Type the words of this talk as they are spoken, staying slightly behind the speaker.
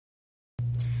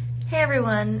Hey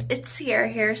everyone, it's Sierra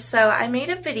here. So I made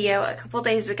a video a couple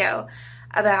days ago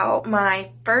about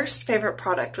my first favorite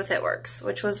product with It Works,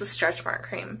 which was the Stretch Mark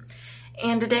Cream.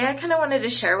 And today I kind of wanted to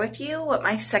share with you what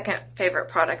my second favorite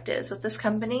product is with this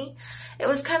company. It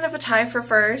was kind of a tie for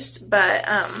first, but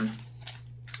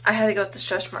I had to go with the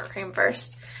Stretch Mark Cream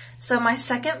first. So my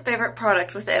second favorite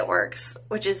product with It Works,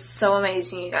 which is so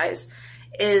amazing, you guys,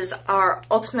 is our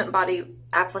Ultimate Body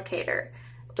Applicator,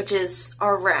 which is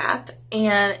our wrap,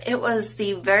 and it was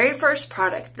the very first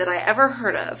product that I ever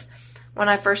heard of when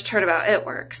I first heard about It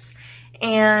Works.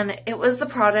 And it was the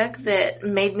product that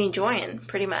made me join,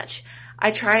 pretty much.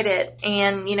 I tried it,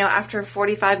 and, after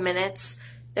 45 minutes,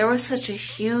 there was such a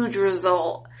huge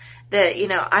result that,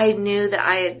 I knew that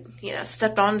I had,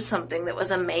 stepped onto something that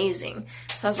was amazing.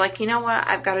 So I was like, you know what,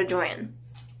 I've got to join.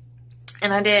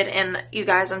 And I did, and you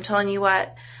guys, I'm telling you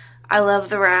what, I love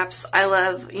the wraps. I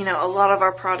love, a lot of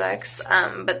our products,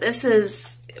 but this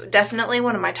is definitely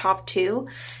one of my top two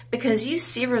because you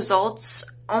see results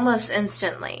almost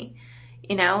instantly,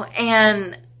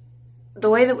 and the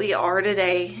way that we are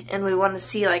today, and we want to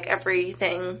see like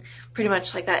everything pretty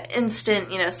much like that instant,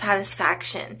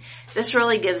 satisfaction. This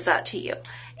really gives that to you.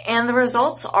 And the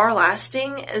results are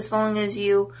lasting as long as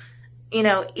you,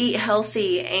 eat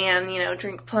healthy and,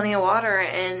 drink plenty of water.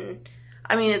 And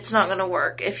I mean, it's not going to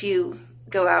work if you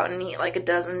go out and eat like a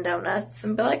dozen donuts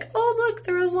and be like, oh, look,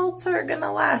 the results are going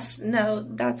to last. No,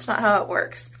 that's not how it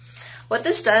works. What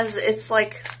this does, it's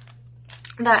like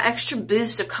that extra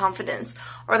boost of confidence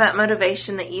or that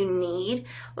motivation that you need.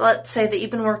 Let's say that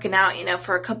you've been working out,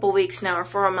 for a couple weeks now or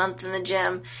for a month in the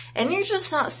gym, and you're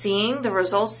just not seeing the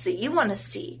results that you want to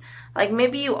see. Like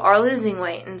maybe you are losing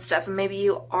weight and stuff, and maybe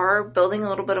you are building a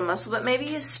little bit of muscle, but maybe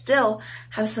you still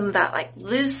have some of that like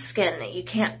loose skin that you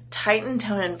can't tighten,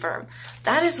 tone, and firm.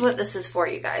 That is what this is for,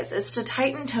 you guys. It's to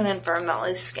tighten, tone, and firm that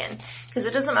loose skin, because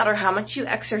it doesn't matter how much you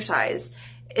exercise,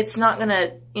 it's not going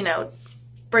to,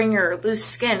 bring your loose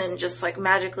skin and just like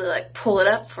magically like pull it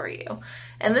up for you.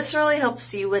 And this really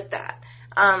helps you with that.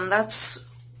 That's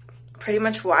pretty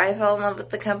much why I fell in love with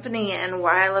the company and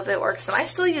why I love It Works. And I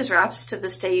still use wraps to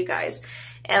this day, you guys.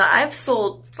 And I've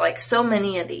sold like so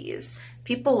many of these.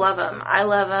 People love them. I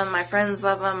love them. My friends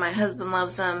love them. My husband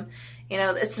loves them.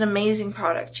 It's an amazing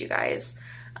product, you guys.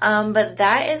 But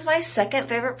that is my second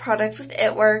favorite product with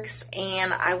It Works,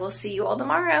 and I will see you all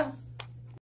tomorrow.